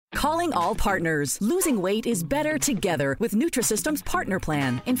Calling all partners. Losing weight is better together with Nutrisystem's Partner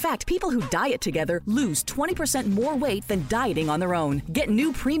Plan. In fact, people who diet together lose 20% more weight than dieting on their own. Get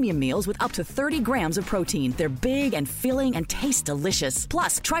new premium meals with up to 30 grams of protein. They're big and filling and taste delicious.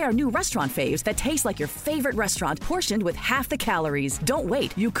 Plus, try our new restaurant faves that taste like your favorite restaurant, portioned with half the calories. Don't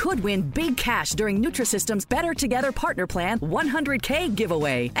wait. You could win big cash during Nutrisystem's Better Together Partner Plan $100K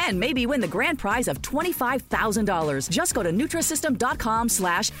giveaway. And maybe win the grand prize of $25,000. Just go to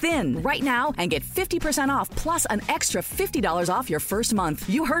Nutrisystem.com/thin right now and get 50% off plus an extra $50 off your first month.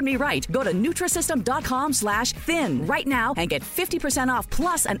 You heard me right. Go to Nutrisystem.com/thin right now and get 50% off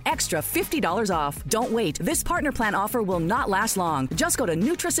plus an extra $50 off. Don't wait. This Partner Plan offer will not last long. Just go to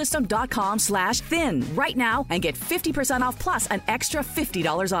Nutrisystem.com/thin right now and get 50% off plus an extra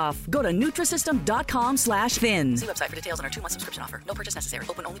 $50 off. Go to Nutrisystem.com/thin. See website for details on our 2-month subscription offer. No purchase necessary.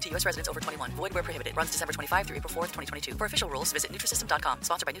 Open only to U.S. residents over 21. Void where prohibited. Runs December 25 through April 4th, 2022. For official rules, visit Nutrisystem.com.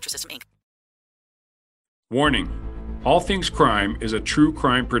 Sponsored by Nutrisystem, Inc. Warning. All Things Crime is a true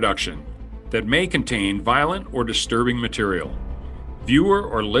crime production that may contain violent or disturbing material. Viewer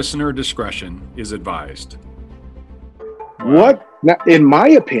or listener discretion is advised. What? Now, in my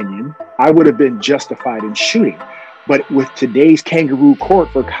opinion, I would have been justified in shooting. But with today's kangaroo court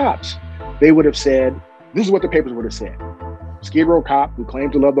for cops, they would have said, this is what the papers would have said. Skid Row cop who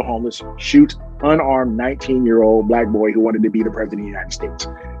claimed to love the homeless shoots unarmed 19-year-old black boy who wanted to be the president of the United States.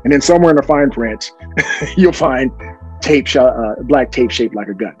 And then somewhere in the fine print, you'll find black tape shaped like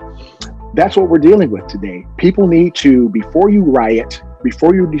a gun. That's what we're dealing with today. People need to, before you riot,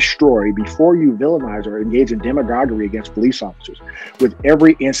 before you destroy, before you villainize or engage in demagoguery against police officers, with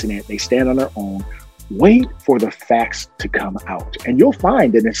every incident, they stand on their own. Wait for the facts to come out. And you'll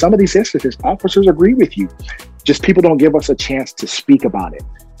find that in some of these instances, officers agree with you. Just people don't give us a chance to speak about it.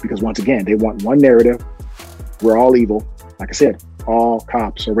 Because once again, they want one narrative. We're all evil. Like I said, all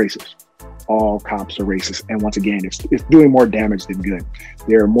cops are racist. All cops are racist. And once again, it's doing more damage than good.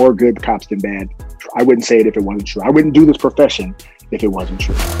 There are more good cops than bad. I wouldn't say it if it wasn't true. I wouldn't do this profession if it wasn't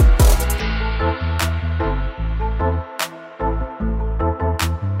true.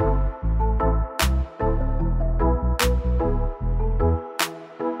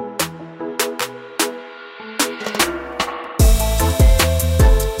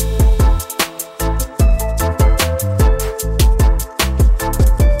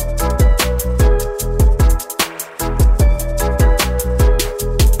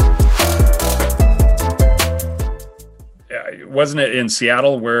 Wasn't it in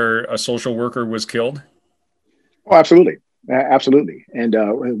Seattle where a social worker was killed? Oh, absolutely. Absolutely. And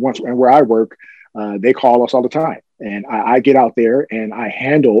where I work, they call us all the time. And I get out there and I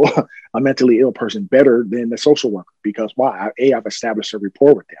handle a mentally ill person better than the social worker because why? I've established a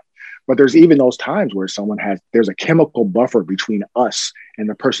rapport with them. But there's even those times where there's a chemical buffer between us and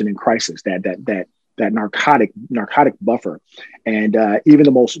the person in crisis, that narcotic buffer. And even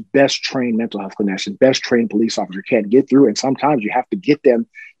the most best trained mental health clinician, best trained police officer can't get through. And sometimes you have to get them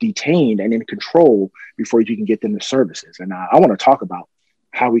detained and in control before you can get them the services. And I want to talk about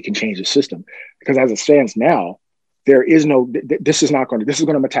how we can change the system, because as it stands now, this is going to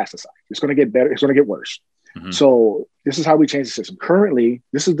metastasize. It's going to get better. It's going to get worse. Mm-hmm. So this is how we change the system. Currently,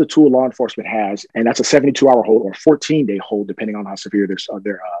 this is the tool law enforcement has, and that's a 72-hour hold or 14-day hold, depending on how severe their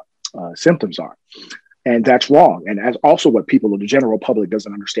symptoms are. And that's wrong. And as also what people in the general public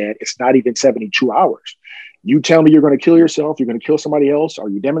doesn't understand, it's not even 72 hours. You tell me you're going to kill yourself, you're going to kill somebody else, or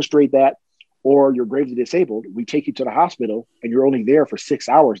you demonstrate that, or you're gravely disabled, we take you to the hospital and you're only there for 6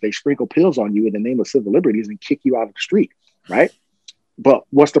 hours. They sprinkle pills on you in the name of civil liberties and kick you out of the street, right? But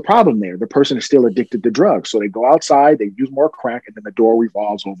what's the problem there? The person is still addicted to drugs. So they go outside, they use more crack, and then the door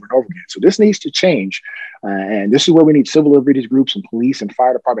revolves over and over again. So this needs to change. And this is where we need civil liberties groups and police and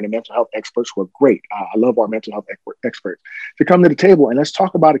fire department and mental health experts who are great. I love our mental health experts to come to the table. And let's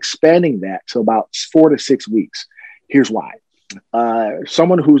talk about expanding that to about 4 to 6 weeks. Here's why.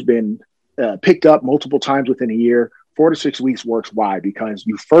 Someone who's been picked up multiple times within a year, 4 to 6 weeks works. Why? Because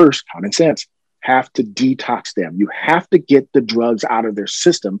you first, common sense, have to detox them. You have to get the drugs out of their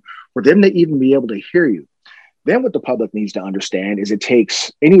system for them to even be able to hear you. Then what the public needs to understand is it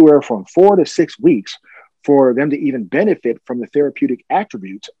takes anywhere from 4 to 6 weeks for them to even benefit from the therapeutic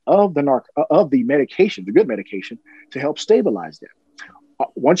attributes of the medication, the good medication, to help stabilize them.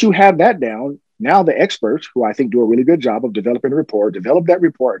 Once you have that down, now the experts, who I think do a really good job of developing a report, develop that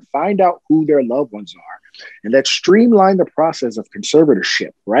report, find out who their loved ones are, and let's streamline the process of conservatorship,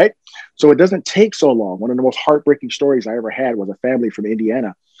 right? So it doesn't take so long. One of the most heartbreaking stories I ever had was a family from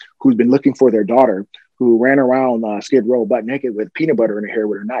Indiana who's been looking for their daughter, who ran around Skid Row butt naked with peanut butter in her hair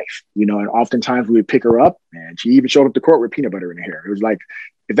with her knife, and oftentimes we would pick her up and she even showed up to court with peanut butter in her hair.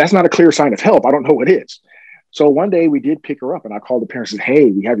 If that's not a clear sign of help, I don't know what is. So one day we did pick her up, and I called the parents and said,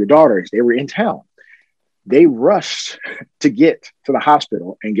 hey, we have your daughters. They were in town. They rushed to get to the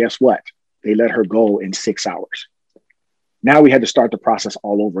hospital. And guess what? They let her go in 6 hours. Now we had to start the process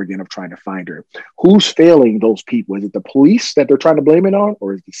all over again of trying to find her. Who's failing those people? Is it the police that they're trying to blame it on,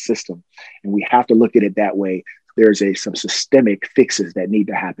 or is the system? And we have to look at it that way. There's some systemic fixes that need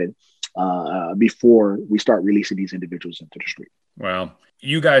to happen before we start releasing these individuals into the street. Well,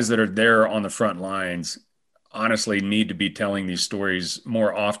 you guys that are there on the front lines honestly need to be telling these stories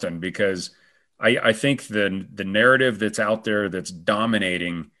more often, because I think the narrative that's out there that's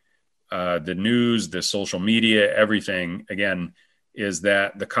dominating the news, the social media, everything, again, is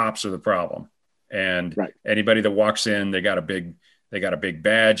that the cops are the problem. And right. Anybody that walks in, they got a big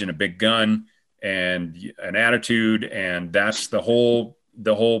badge and a big gun and an attitude, and that's the whole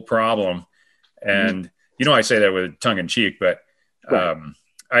problem. And, I say that with tongue in cheek, but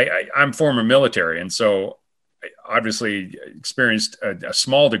I'm former military. And so I obviously experienced a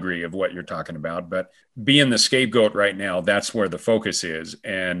small degree of what you're talking about, but being the scapegoat right now, that's where the focus is.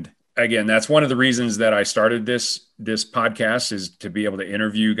 And again, that's one of the reasons that I started this podcast, is to be able to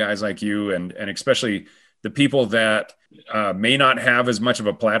interview guys like you, and especially the people that may not have as much of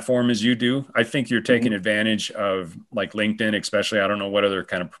a platform as you do. I think you're taking advantage of, like, LinkedIn, especially. I don't know what other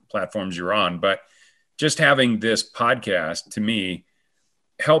kind of platforms you're on, but just having this podcast, to me,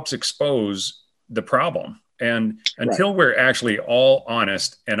 helps expose the problem. And until we're actually all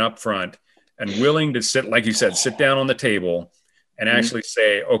honest and upfront and willing to sit, like you said, sit down on the table and actually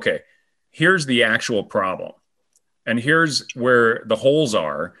say, okay, here's the actual problem, and here's where the holes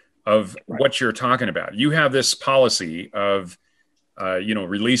are of what you're talking about. You have this policy of,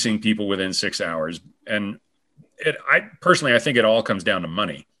 releasing people within 6 hours. And I think it all comes down to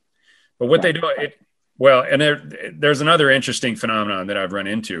money. But what they do, there's another interesting phenomenon that I've run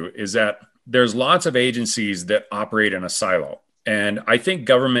into, is that there's lots of agencies that operate in a silo. And I think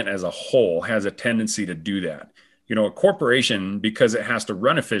government as a whole has a tendency to do that. A corporation, because it has to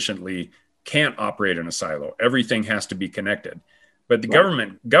run efficiently, can't operate in a silo. Everything has to be connected. But the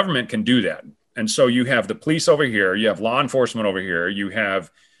government can do that. And so you have the police over here, you have law enforcement over here, you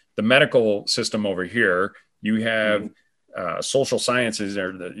have the medical system over here, you have social sciences,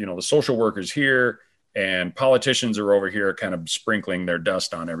 or the social workers here, and politicians are over here kind of sprinkling their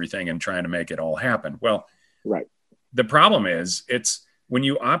dust on everything and trying to make it all happen. Well, the problem is, it's when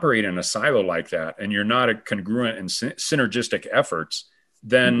you operate in a silo like that, and you're not a congruent and synergistic efforts,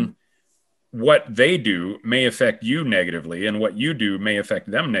 then what they do may affect you negatively, and what you do may affect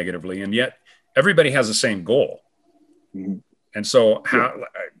them negatively. And yet everybody has the same goal. And so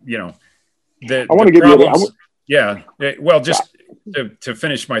to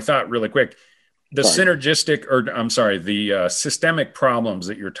finish my thought really quick, the systemic problems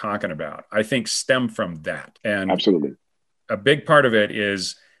that you're talking about, I think, stem from that. And absolutely, a big part of it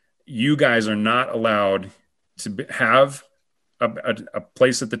is you guys are not allowed to have a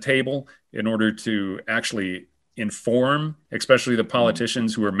place at the table in order to actually inform, especially the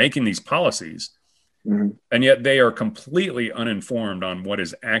politicians who are making these policies. And yet they are completely uninformed on what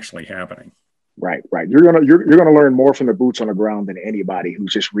is actually happening. Right. You're gonna learn more from the boots on the ground than anybody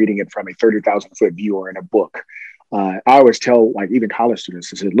who's just reading it from a 30,000-foot view or in a book. I always tell, even college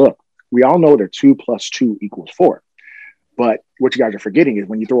students, I said, look, we all know that 2 + 2 = 4. But what you guys are forgetting is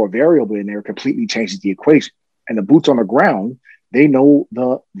when you throw a variable in there, it completely changes the equation. And the boots on the ground, they know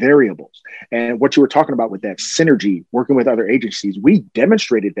the variables. And what you were talking about with that synergy, working with other agencies, we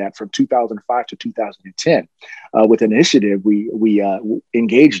demonstrated that from 2005 to 2010 with an initiative we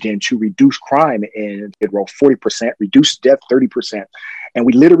engaged in to reduce crime in Skid Row 40%, reduce death 30%. And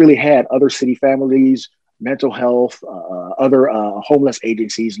we literally had other city families, mental health, other homeless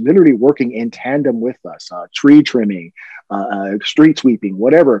agencies literally working in tandem with us, tree trimming, street sweeping,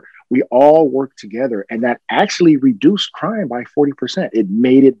 whatever. We all worked together, and that actually reduced crime by 40%. It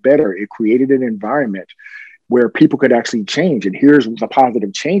made it better. It created an environment where people could actually change. And here's the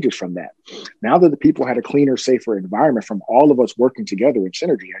positive changes from that. Now that the people had a cleaner, safer environment from all of us working together in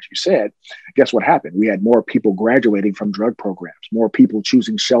synergy, as you said, guess what happened? We had more people graduating from drug programs, more people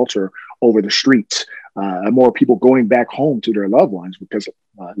choosing shelter over the streets, more people going back home to their loved ones, because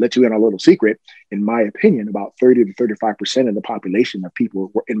let you in a little secret, in my opinion, about 30 to 35% of the population of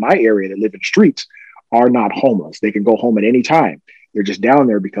people in my area that live in streets are not homeless. They can go home at any time. They're just down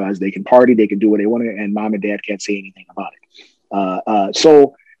there because they can party, they can do what they want, and mom and dad can't say anything about it.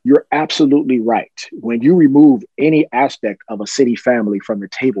 So you're absolutely right. When you remove any aspect of a city family from the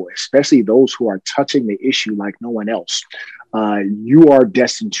table, especially those who are touching the issue like no one else, you are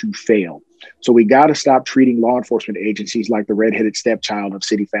destined to fail. So we got to stop treating law enforcement agencies like the redheaded stepchild of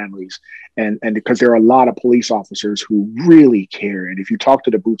city families. And because there are a lot of police officers who really care. And if you talk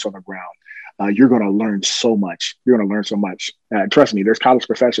to the boots on the ground, you're going to learn so much. You're going to learn so much. Trust me, there's college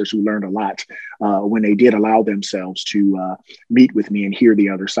professors who learned a lot when they did allow themselves to meet with me and hear the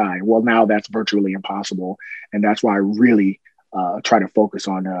other side. Well, now that's virtually impossible. And that's why I really try to focus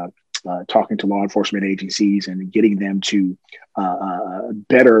on talking to law enforcement agencies and getting them to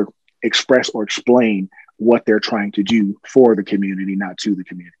better express or explain what they're trying to do for the community, not to the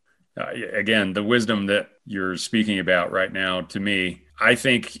community. Again, the wisdom that you're speaking about right now, to me, I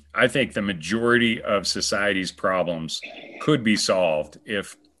think the majority of society's problems could be solved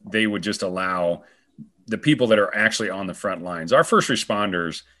if they would just allow the people that are actually on the front lines. Our first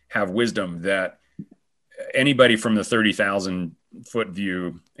responders have wisdom that anybody from the 30,000 foot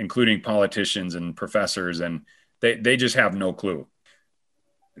view, including politicians and professors, and they just have no clue.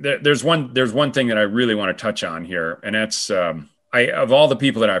 There's one thing that I really want to touch on here, and that's of all the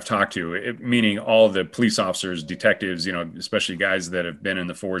people that I've talked to, meaning all the police officers, detectives, especially guys that have been in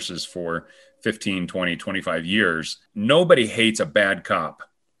the forces for 15, 20, 25 years, nobody hates a bad cop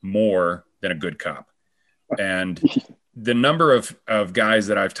more than a good cop. And the number of guys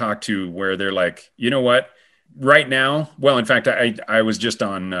that I've talked to where they're like, you know what, right now, well, in fact, I was just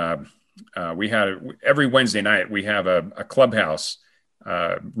on, we had every Wednesday night, we have a clubhouse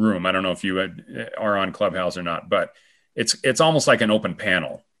room. I don't know if you are on Clubhouse or not, but it's almost like an open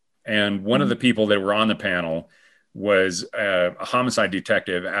panel. And one of the people that were on the panel was a homicide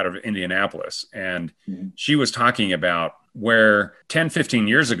detective out of Indianapolis. And she was talking about where 10, 15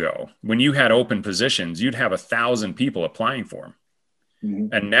 years ago, when you had open positions, you'd have 1,000 people applying for them.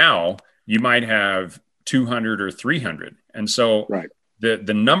 And now you might have 200 or 300. And so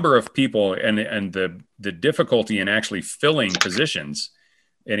the number of people and the difficulty in actually filling positions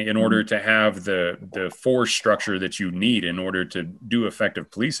in order to have the force structure that you need in order to do effective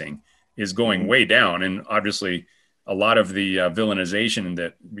policing is going way down. And obviously a lot of the villainization,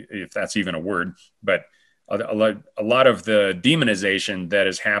 that, if that's even a word, but a lot of the demonization that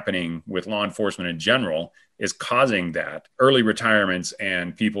is happening with law enforcement in general is causing that. Early retirements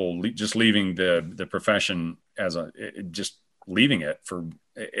and people just leaving the profession just leaving it for,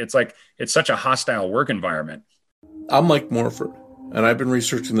 it's such a hostile work environment. I'm Mike Morford, and I've been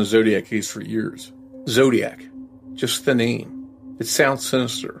researching the Zodiac case for years. Zodiac, just the name. It sounds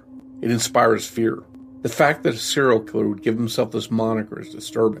sinister. It inspires fear. The fact that a serial killer would give himself this moniker is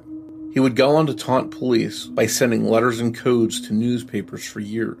disturbing. He would go on to taunt police by sending letters and codes to newspapers for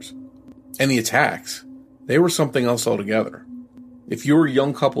years. And the attacks, they were something else altogether. If you were a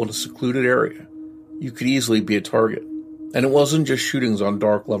young couple in a secluded area, you could easily be a target. And it wasn't just shootings on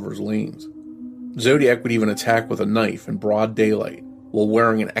dark lovers' lanes. Zodiac would even attack with a knife in broad daylight while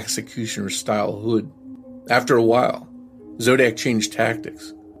wearing an executioner-style hood. After a while, Zodiac changed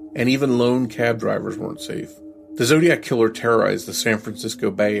tactics, and even lone cab drivers weren't safe. The Zodiac killer terrorized the San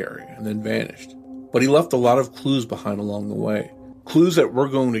Francisco Bay Area and then vanished. But he left a lot of clues behind along the way. Clues that we're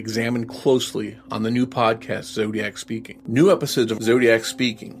going to examine closely on the new podcast, Zodiac Speaking. New episodes of Zodiac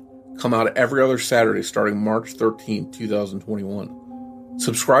Speaking come out every other Saturday starting March 13, 2021.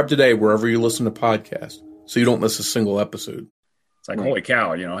 Subscribe today wherever you listen to podcasts so you don't miss a single episode. It's like, holy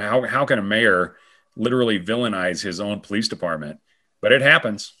cow, how can a mayor literally villainize his own police department? But it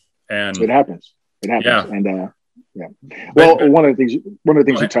happens. And it happens. Yeah. And well, one of the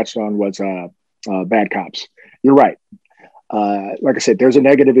things you touched on was bad cops. You're right. Like I said, there's a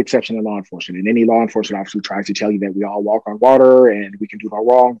negative exception in law enforcement, and any law enforcement officer who tries to tell you that we all walk on water and we can do no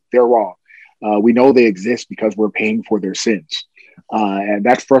wrong, they're wrong. We know they exist because we're paying for their sins. And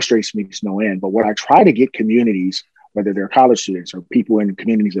that frustrates me to no end. But what I try to get communities, whether they're college students or people in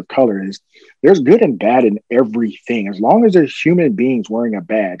communities of color, is there's good and bad in everything. As long as there's human beings wearing a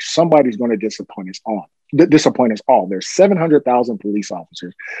badge, somebody's going to disappoint us all. There's 700,000 police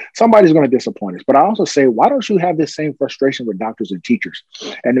officers. Somebody's going to disappoint us. But I also say, why don't you have this same frustration with doctors and teachers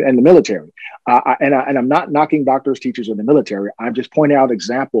and the military? And I'm not knocking doctors, teachers, or the military. I'm just pointing out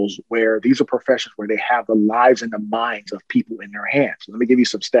examples where these are professions where they have the lives and the minds of people in their hands. Let me give you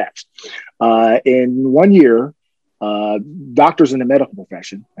some stats. In 1 year, doctors in the medical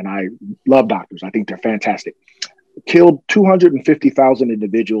profession, and I love doctors, I think they're fantastic, killed 250,000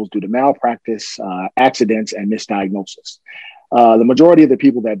 individuals due to malpractice, accidents, and misdiagnosis. The majority of the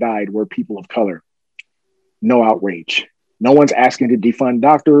people that died were people of color. No outrage. No one's asking to defund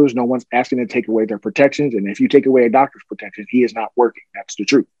doctors. No one's asking to take away their protections. And if you take away a doctor's protection, he is not working. That's the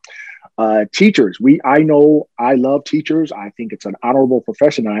truth. Teachers, I love teachers. I think it's an honorable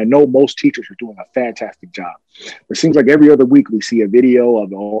profession. And I know most teachers are doing a fantastic job. It seems like every other week we see a video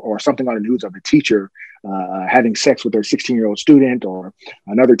of or something on the news of a teacher having sex with their 16-year-old student, or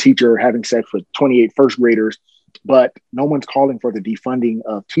another teacher having sex with 28 first graders. But no one's calling for the defunding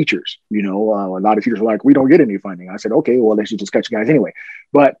of teachers. A lot of teachers are like, we don't get any funding. I said, okay, well, they should just cut you guys anyway.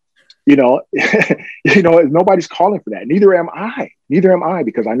 But nobody's calling for that. Neither am I,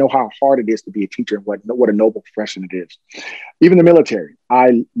 because I know how hard it is to be a teacher and what a noble profession it is. Even the military.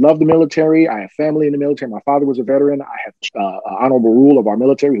 I love the military. I have family in the military. My father was a veteran. I have honorable rule of our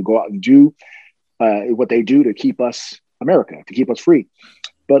military who go out and do what they do to keep us America, to keep us free.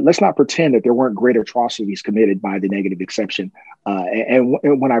 But let's not pretend that there weren't great atrocities committed by the negative exception. And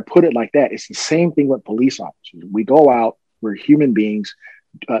when I put it like that, it's the same thing with police officers. We go out, we're human beings.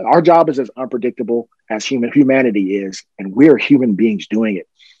 Our job is as unpredictable as humanity is, and we're human beings doing it.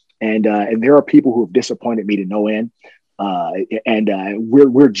 And there are people who have disappointed me to no end.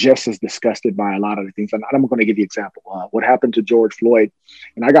 We're just as disgusted by a lot of the things. And I'm going to give you an example. What happened to George Floyd,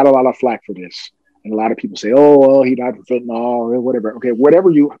 and I got a lot of flack for this. And a lot of people say, oh, well, he died from fentanyl or whatever. Okay, whichever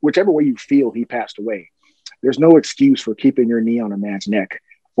way you feel he passed away, there's no excuse for keeping your knee on a man's neck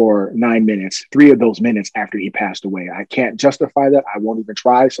for 9 minutes, 3 of those minutes after he passed away. I can't justify that. I won't even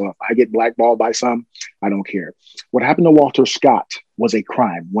try. So if I get blackballed by some, I don't care. What happened to Walter Scott was a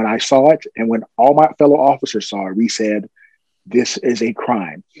crime. When I saw it and when all my fellow officers saw it, we said, this is a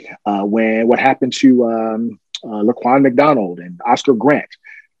crime. What happened to Laquan McDonald and Oscar Grant,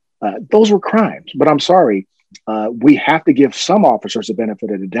 those were crimes. But I'm sorry, we have to give some officers the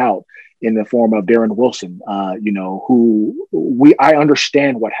benefit of the doubt in the form of Darren Wilson, I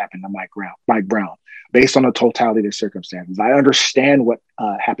understand what happened to Mike Brown based on the totality of the circumstances. I understand what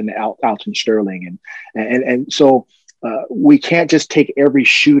happened to Alton Sterling. And so we can't just take every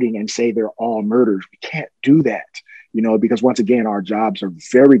shooting and say they're all murders. We can't do that, because once again, our jobs are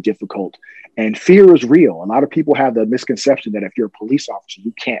very difficult and fear is real. A lot of people have the misconception that if you're a police officer,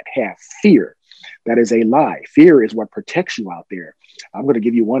 you can't have fear. That is a lie. Fear is what protects you out there. I'm going to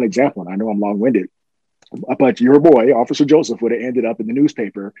give you one example, and I know I'm long-winded, but your boy, Officer Joseph, would have ended up in the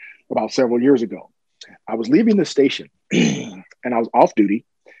newspaper about several years ago. I was leaving the station, and I was off duty,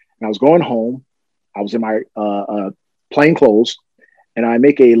 and I was going home. I was in my plain clothes, and I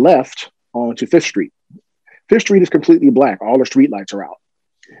make a left onto 5th Street. 5th Street is completely black. All the street lights are out.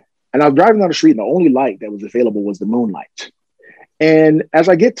 And I was driving down the street, and the only light that was available was the moonlight. And as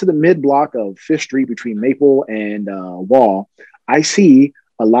I get to the mid-block of 5th Street between Maple and Wall, I see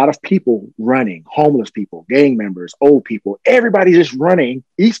a lot of people running, homeless people, gang members, old people, everybody just running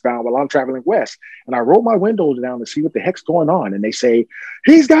eastbound while I'm traveling west. And I roll my windows down to see what the heck's going on. And they say,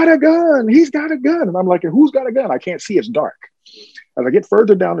 he's got a gun, he's got a gun. And I'm like, who's got a gun? I can't see, it's dark. As I get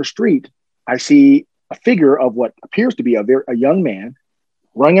further down the street, I see a figure of what appears to be a young man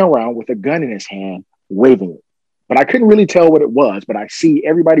running around with a gun in his hand, waving it. But I couldn't really tell what it was, but I see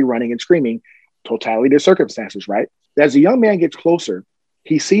everybody running and screaming, totality of circumstances, right? As the young man gets closer,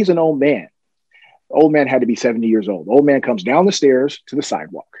 he sees an old man. The old man had to be 70 years old. The old man comes down the stairs to the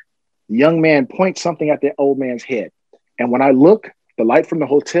sidewalk. The young man points something at the old man's head. And when I look, the light from the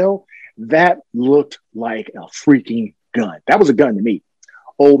hotel, that looked like a freaking gun. That was a gun to me.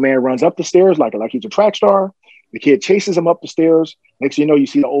 Old man runs up the stairs like he's a track star. The kid chases him up the stairs. Next thing you know, you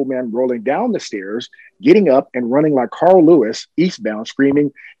see the old man rolling down the stairs, getting up and running like Carl Lewis eastbound,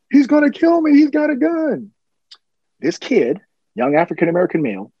 screaming, he's going to kill me. He's got a gun. This kid, young African-American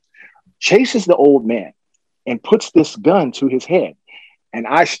male, chases the old man and puts this gun to his head. And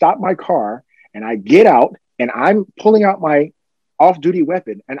I stop my car and I get out and I'm pulling out my off-duty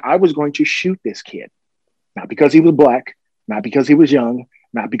weapon. And I was going to shoot this kid, not because he was black, not because he was young,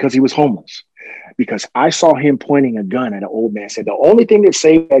 not because he was homeless, because I saw him pointing a gun at an old man. Said the only thing that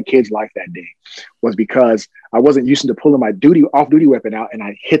saved that kid's life that day was because I wasn't used to pulling my off-duty weapon out and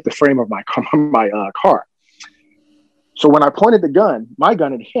I hit the frame of my car. So when I pointed my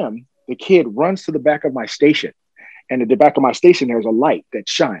gun at him, the kid runs to the back of my station. And at the back of my station, there's a light that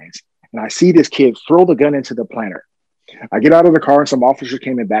shines. And I see this kid throw the gun into the planter. I get out of the car and some officers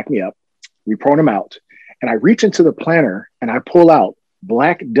came and backed me up. We prone him out. And I reach into the planter and I pull out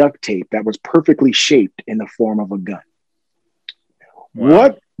black duct tape that was perfectly shaped in the form of a gun.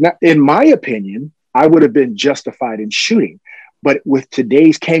 Wow. Now, in my opinion, I would have been justified in shooting. But with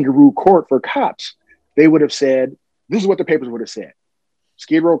today's kangaroo court for cops, they would have said, this is what the papers would have said.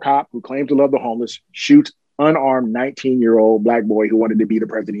 Skid Row cop who claimed to love the homeless shoots unarmed 19-year-old black boy who wanted to be the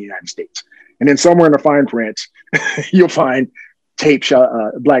president of the United States. And then somewhere in the fine print, you'll find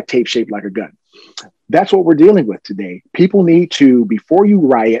black tape shaped like a gun. That's what we're dealing with today. People need to, before you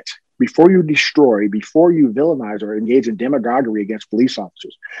riot, before you destroy, before you villainize or engage in demagoguery against police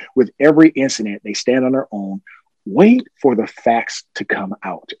officers. With every incident, they stand on their own. Wait for the facts to come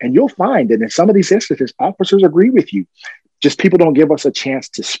out. And you'll find that in some of these instances, officers agree with you. Just people don't give us a chance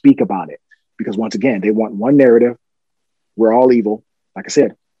to speak about it. Because once again, they want one narrative. We're all evil. Like I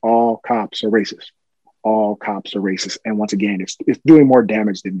said, all cops are racist. All cops are racist. And once again, it's doing more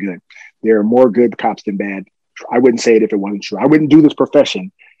damage than good. There are more good cops than bad. I wouldn't say it if it wasn't true. I wouldn't do this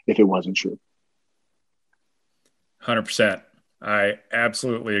profession if it wasn't true. 100%. I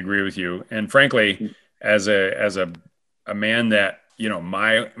absolutely agree with you. And frankly, as a man that, you know,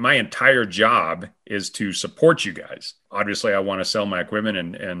 my entire job is to support you guys. Obviously, I want to sell my equipment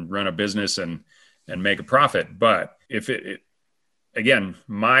and run a business and make a profit. But if again,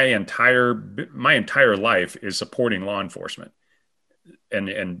 my entire life is supporting law enforcement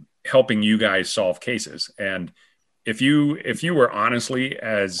and helping you guys solve cases. And if you were honestly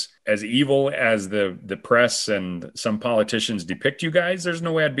as evil as the press and some politicians depict you guys, there's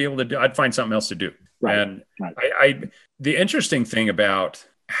no way I'd be able to do. I'd find something else to do. Right. And right. The interesting thing about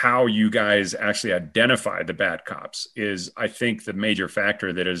how you guys actually identify the bad cops is, I think, the major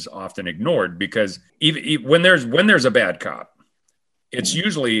factor that is often ignored, because even when there's a bad cop, it's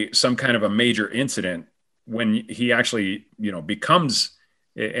usually some kind of a major incident when he actually, you know, becomes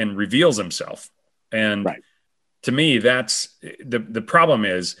and reveals himself. And right. To me, that's the problem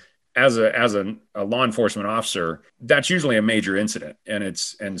is, as a law enforcement officer, that's usually a major incident,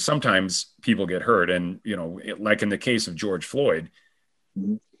 and sometimes people get hurt. And, you know, like in the case of George Floyd,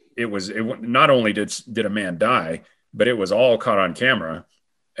 it not only did a man die, but it was all caught on camera.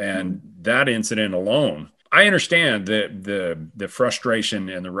 And that incident alone, I understand the frustration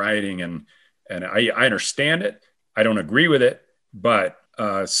and the rioting, and I understand it. I don't agree with it, but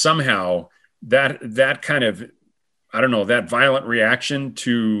somehow that kind of, I don't know, that violent reaction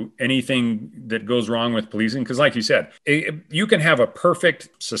to anything that goes wrong with policing. Because like you said, you can have a perfect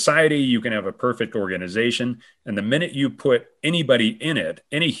society, you can have a perfect organization, and the minute you put anybody in it,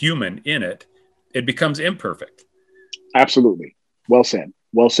 any human in it, it becomes imperfect. Absolutely. Well said.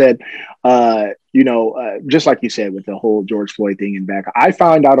 Well said. Just like you said with the whole George Floyd thing in back, I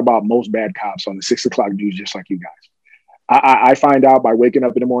find out about most bad cops on the 6 o'clock news, just like you guys. I find out by waking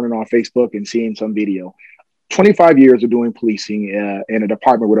up in the morning on Facebook and seeing some video. 25 years of doing policing in a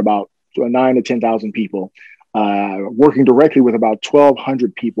department with about 9,000 to 10,000 people, working directly with about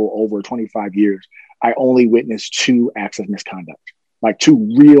 1,200 people over 25 years. I only witnessed 2 acts of misconduct, like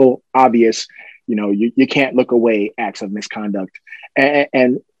 2 real obvious, you can't look away acts of misconduct.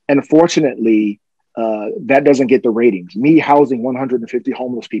 And unfortunately, that doesn't get the ratings. Me housing 150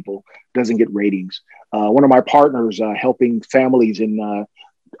 homeless people doesn't get ratings. One of my partners helping families in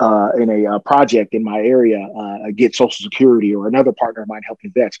a project in my area get Social Security, or another partner of mine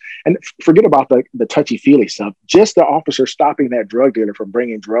helping vets. And forget about the touchy-feely stuff. Just the officer stopping that drug dealer from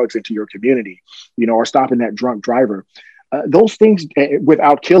bringing drugs into your community, or stopping that drunk driver. Those things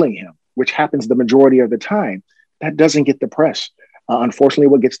without killing him, which happens the majority of the time, that doesn't get the press. Unfortunately,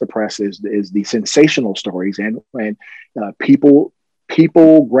 what gets the press is the sensational stories, and people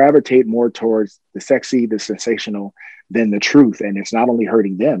gravitate more towards the sexy, the sensational, than the truth. And it's not only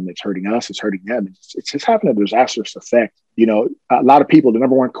hurting them, it's hurting us, it's hurting them. It's just having a disastrous effect. A lot of people, the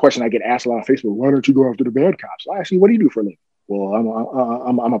number one question I get asked a lot on Facebook, why don't you go after the bad cops? I ask you, what do you do for a living? Well,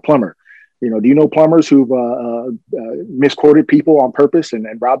 I'm a plumber. Do you know plumbers who've misquoted people on purpose and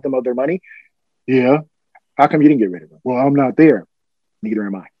robbed them of their money? Yeah. How come you didn't get rid of them? Well, I'm not there. Neither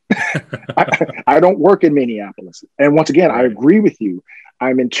am I. I don't work in Minneapolis. And once again, I agree with you.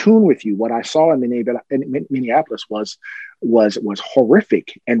 I'm in tune with you. What I saw in Minneapolis was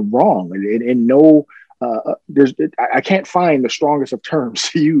horrific and wrong. I can't find the strongest of terms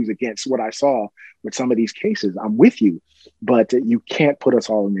to use against what I saw with some of these cases. I'm with you, but you can't put us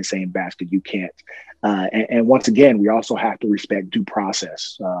all in the same basket. You can't. And once again, we also have to respect due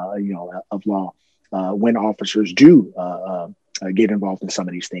process, of law. When officers do get involved in some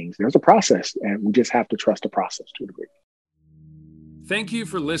of these things, there's a process, and we just have to trust the process to a degree. Thank you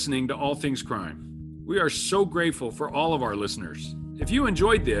for listening to All Things Crime. We are so grateful for all of our listeners. If you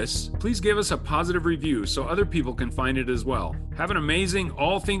enjoyed this, please give us a positive review so other people can find it as well. Have an amazing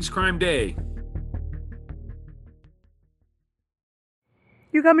All Things Crime day.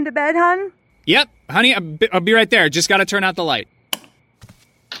 You coming to bed, hon? Yep, honey, I'll be right there. Just gotta turn out the light.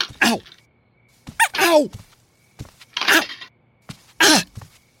 Ow! Ow! Ow! Ah!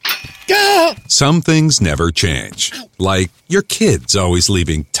 Gah! Some things never change. Like your kids always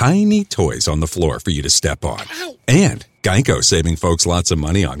leaving tiny toys on the floor for you to step on. Ow! And Geico saving folks lots of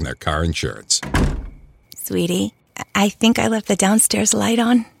money on their car insurance. Sweetie, I think I left the downstairs light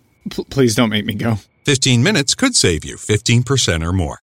on. Please don't make me go. 15 minutes could save you 15% or more.